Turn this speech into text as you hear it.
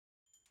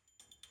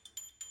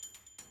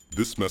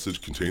This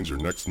message contains your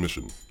next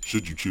mission,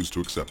 should you choose to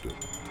accept it.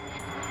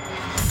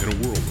 In a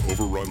world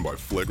overrun by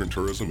flagrant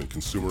tourism and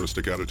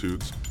consumeristic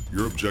attitudes,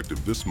 your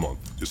objective this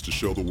month is to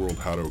show the world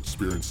how to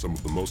experience some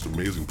of the most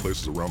amazing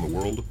places around the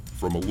world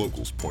from a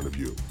local's point of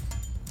view.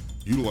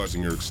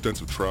 Utilizing your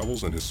extensive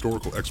travels and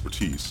historical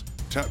expertise,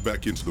 tap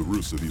back into the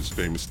roots of these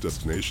famous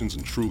destinations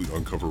and truly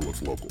uncover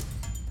what's local.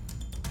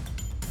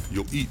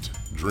 You'll eat,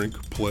 drink,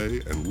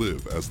 play, and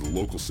live as the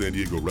local San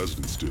Diego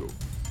residents do.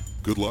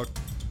 Good luck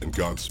and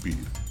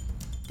Godspeed.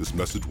 This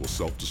message will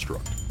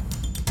self-destruct.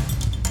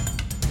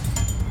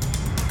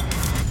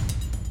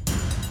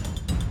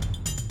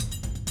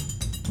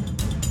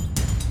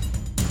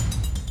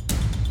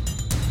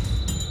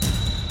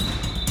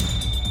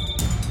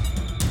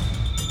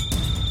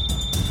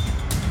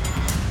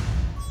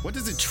 What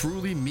does it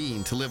truly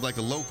mean to live like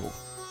a local?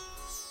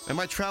 In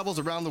my travels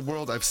around the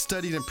world, I've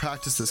studied and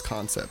practiced this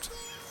concept.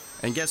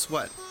 And guess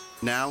what?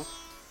 Now,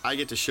 I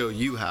get to show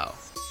you how.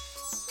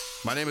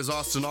 My name is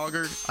Austin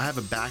Auger. I have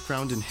a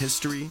background in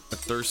history, a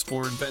thirst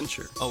for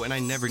adventure. Oh, and I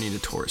never need a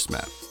tourist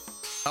map.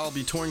 I'll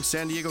be touring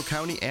San Diego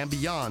County and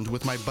beyond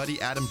with my buddy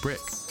Adam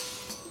Brick.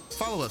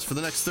 Follow us for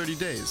the next 30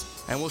 days,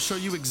 and we'll show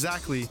you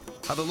exactly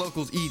how the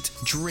locals eat,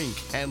 drink,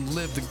 and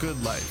live the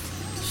good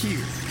life here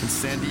in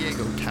San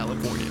Diego,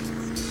 California.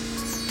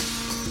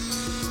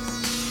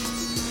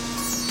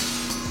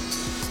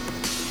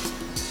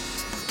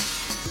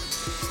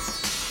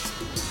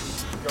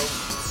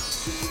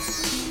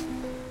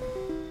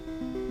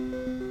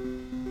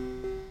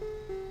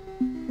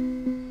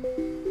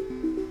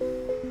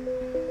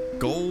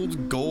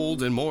 Gold,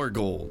 gold, and more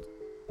gold.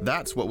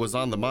 That's what was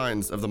on the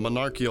minds of the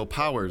monarchical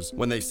powers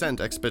when they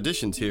sent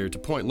expeditions here to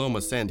Point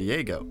Loma, San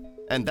Diego.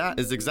 And that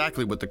is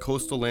exactly what the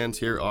coastal lands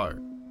here are.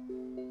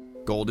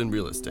 Gold and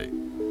real estate.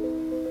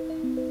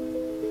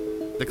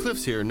 The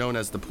cliffs here, known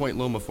as the Point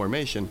Loma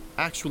Formation,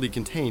 actually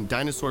contain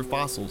dinosaur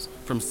fossils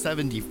from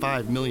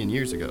 75 million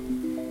years ago.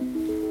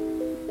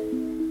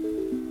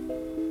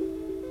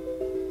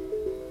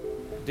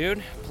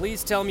 Dude,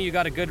 please tell me you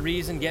got a good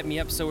reason getting me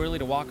up so early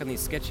to walk on these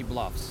sketchy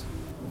bluffs.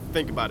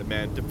 Think about it,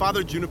 man. Did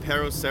Father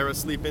Junipero Serra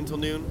sleep until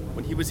noon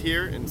when he was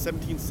here in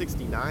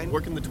 1769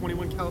 working the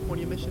 21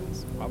 California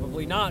missions?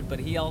 Probably not, but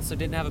he also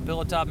didn't have a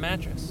pillow-top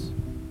mattress.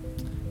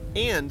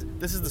 And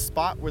this is the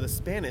spot where the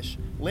Spanish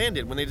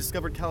landed when they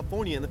discovered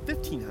California in the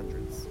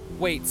 1500s.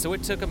 Wait, so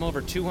it took them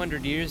over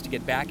 200 years to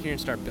get back here and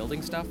start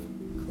building stuff?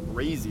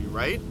 Crazy,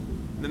 right?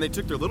 And then they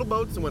took their little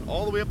boats and went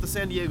all the way up the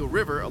San Diego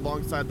River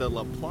alongside the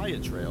La Playa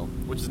Trail,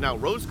 which is now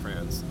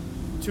Rosecrans,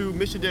 to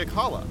Mission Beach and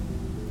P.B,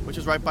 which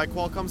is right by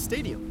Qualcomm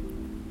Stadium.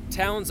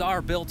 Towns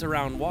are built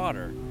around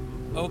water.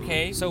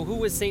 Okay, so who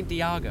was St.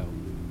 Diego?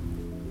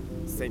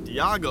 St.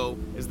 Diego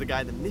is the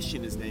guy the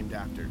mission is named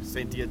after,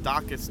 St.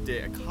 Diodocus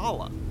de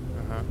Acala.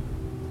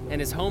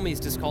 And his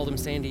homies just called him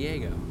San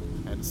Diego.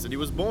 And the city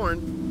was born.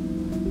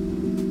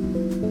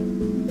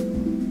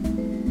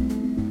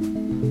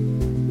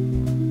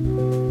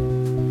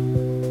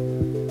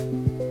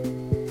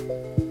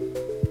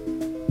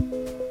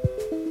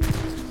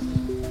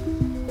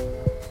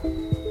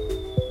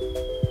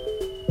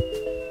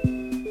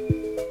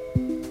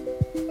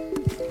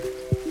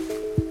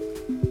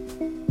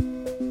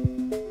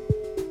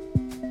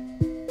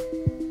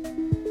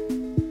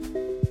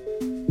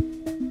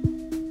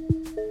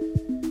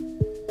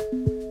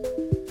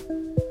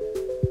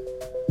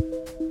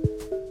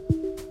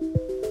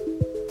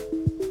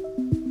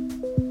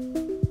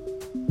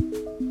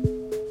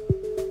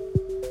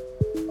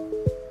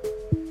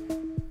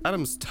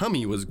 Adam's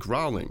tummy was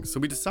growling, so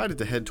we decided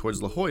to head towards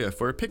La Jolla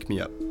for a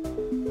pick-me-up.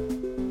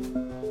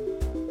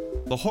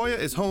 La Jolla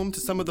is home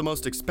to some of the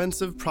most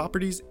expensive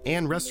properties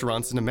and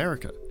restaurants in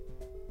America,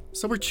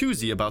 so we're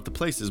choosy about the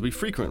places we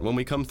frequent when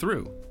we come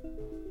through.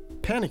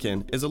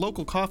 Panikin is a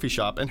local coffee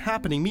shop and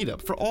happening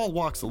meetup for all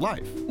walks of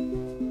life.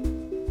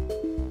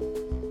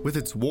 With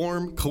its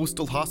warm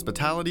coastal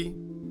hospitality,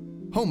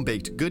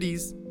 home-baked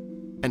goodies,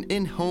 and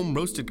in-home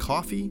roasted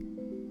coffee,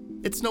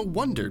 it's no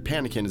wonder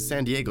Panikin is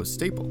San Diego's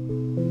staple.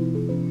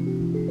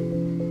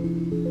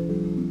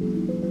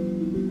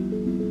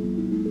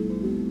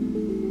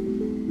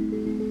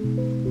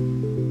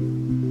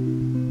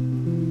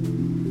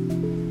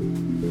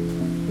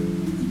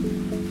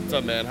 What's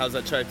up, man? How's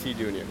that chai tea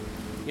doing you?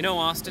 You know,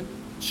 Austin,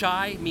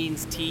 chai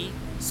means tea,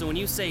 so when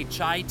you say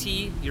chai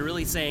tea, you're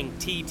really saying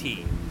tea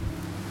tea.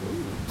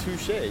 Ooh,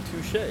 touche,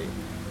 touche.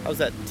 How's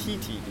that tea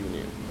tea doing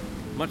you?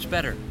 Much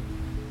better.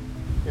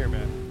 Here,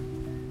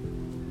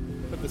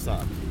 man. Put this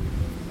on.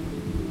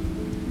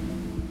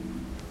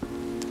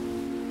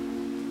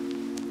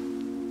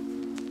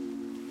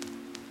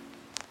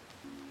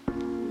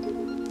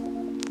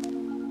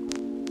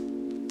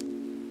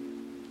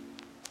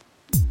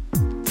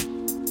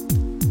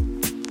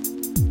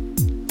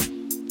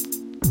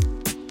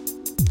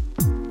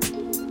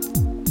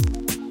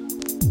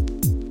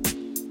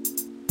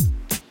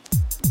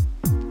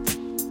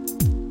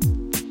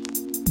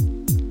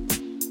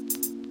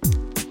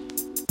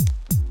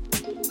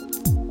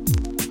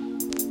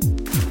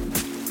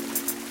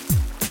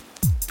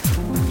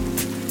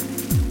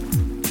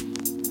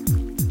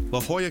 La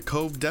Jolla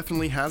Cove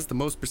definitely has the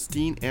most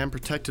pristine and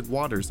protected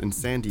waters in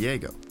San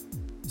Diego,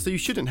 so you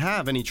shouldn't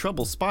have any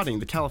trouble spotting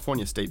the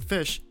California state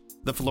fish,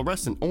 the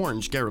fluorescent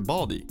orange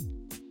Garibaldi.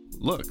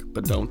 Look,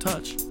 but don't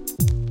touch.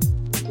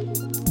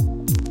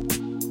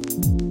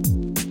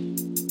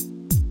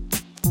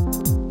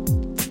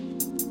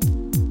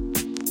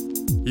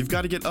 You've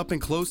got to get up and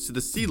close to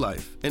the sea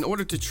life in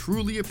order to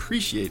truly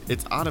appreciate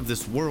its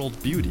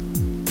out-of-this-world beauty.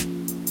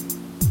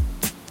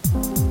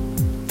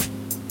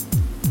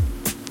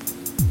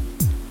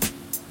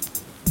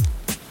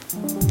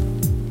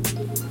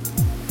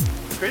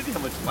 Crazy how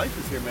much life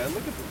is here, man.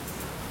 Look at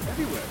this.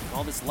 Everywhere.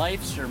 All this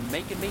life's sure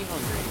making me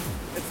hungry.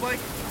 It's like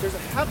there's a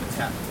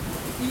habitat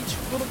in each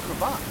little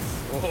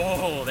crevasse.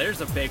 Oh, there's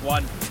a big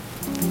one.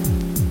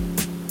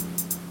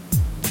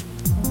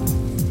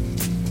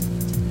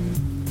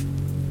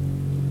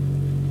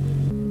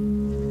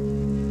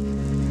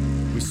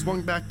 We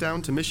swung back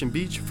down to Mission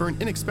Beach for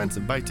an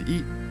inexpensive bite to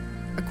eat,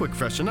 a quick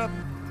freshen up,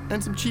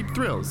 and some cheap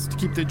thrills to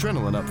keep the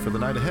adrenaline up for the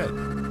night ahead.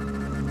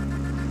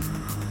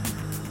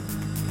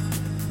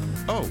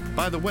 Oh,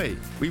 by the way,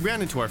 we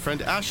ran into our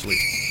friend Ashlee,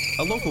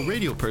 a local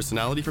radio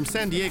personality from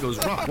San Diego's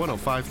Rock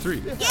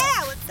 105.3.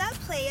 Yeah, what's up,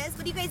 players?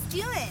 What are you guys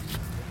doing?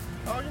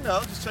 Oh, you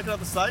know, just checking out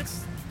the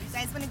sights. You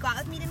guys want to go out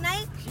with me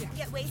tonight?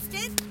 Get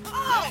wasted?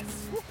 Oh!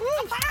 Yes.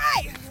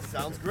 Hi!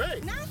 Sounds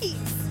great. Nice!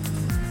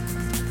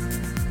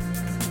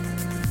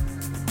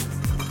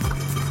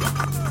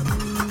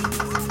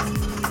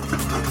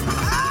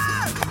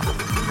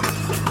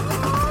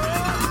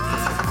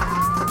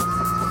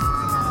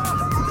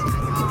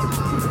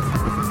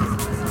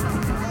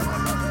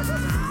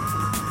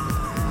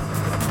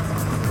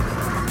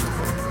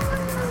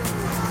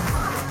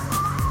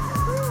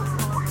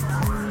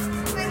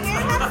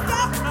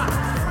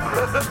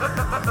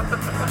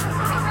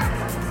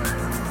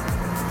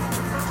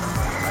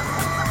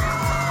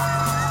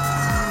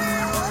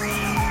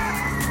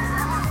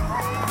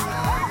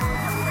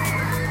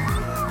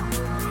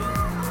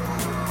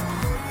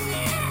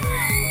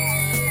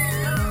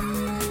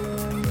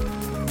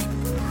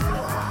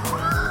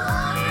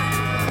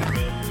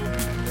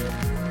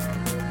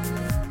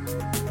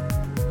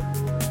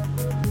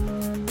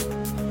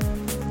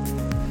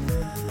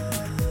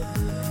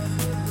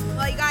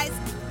 Well, you guys,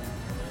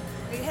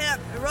 we hit up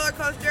the roller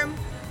coaster.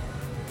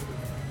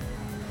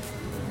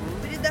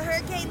 We did the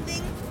hurricane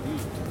thing.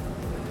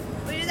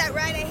 We did that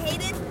ride I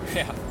hated.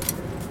 Yeah.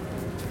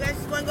 You guys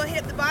just want to go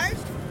hit up the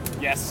bars?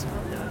 Yes.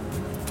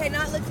 Okay,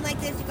 not looking like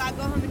this. You gotta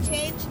go home and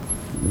change.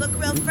 Look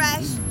real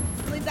fresh.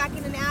 We'll be back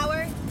in an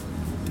hour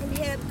and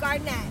hit up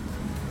Garnet.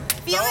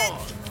 Feel it?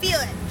 Feel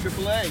it.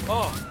 AAA.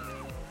 Oh.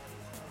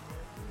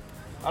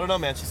 I don't know,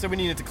 man. She said we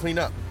needed to clean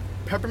up.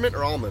 Peppermint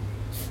or almond?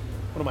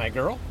 What am I, a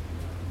girl?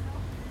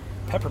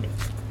 Peppermint.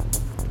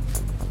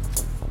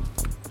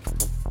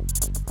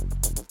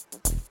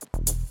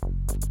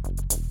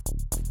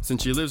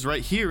 Since she lives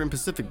right here in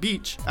Pacific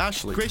Beach,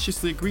 Ashlee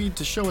graciously agreed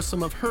to show us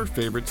some of her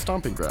favorite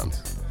stomping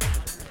grounds.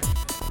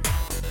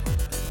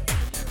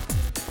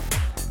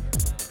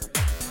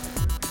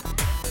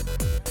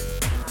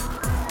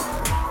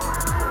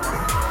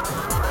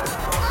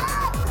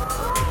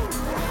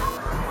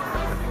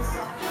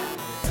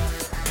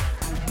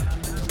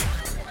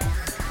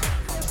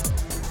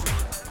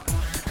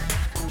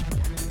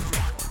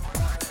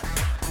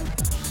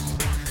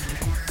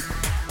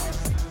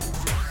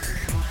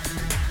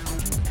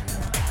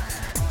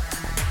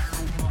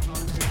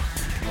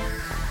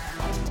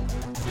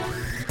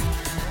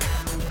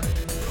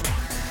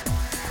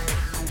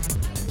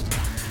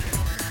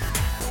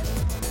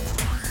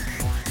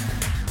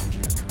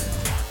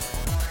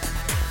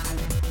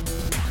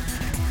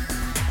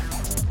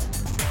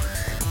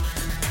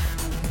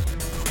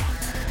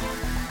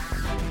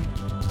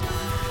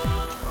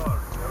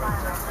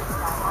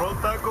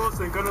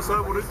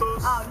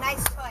 Oh,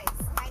 nice choice.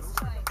 Nice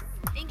choice.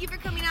 Thank you for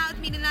coming out with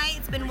me tonight.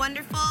 It's been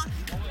wonderful.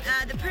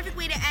 The perfect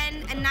way to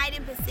end a night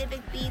in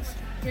Pacific Beach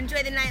to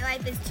enjoy the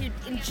nightlife is to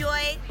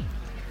enjoy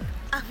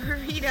a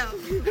burrito.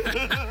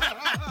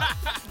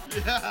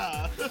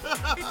 Yeah.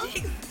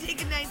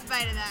 Take a nice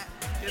bite of that.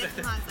 Get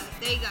some hot sauce.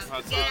 There you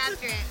go. Get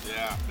after it.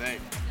 Yeah,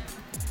 thanks.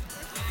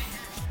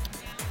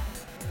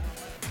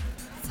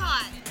 It's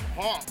hot.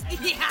 Hot.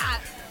 Yeah.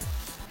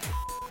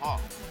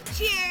 Hot.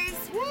 Cheers.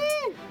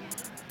 Woo!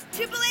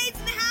 Triple H's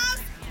in the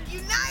house.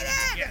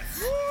 United. Yes.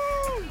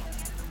 Woo!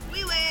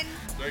 We win.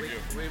 Thank you.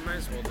 We might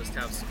as well just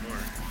have some more.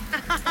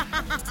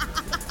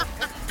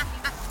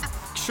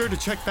 Sure to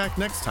check back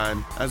next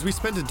time as we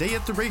spend a day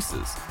at the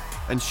races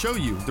and show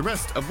you the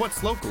rest of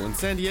what's local in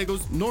San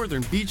Diego's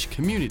northern beach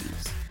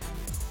communities.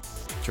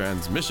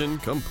 Transmission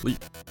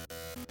complete.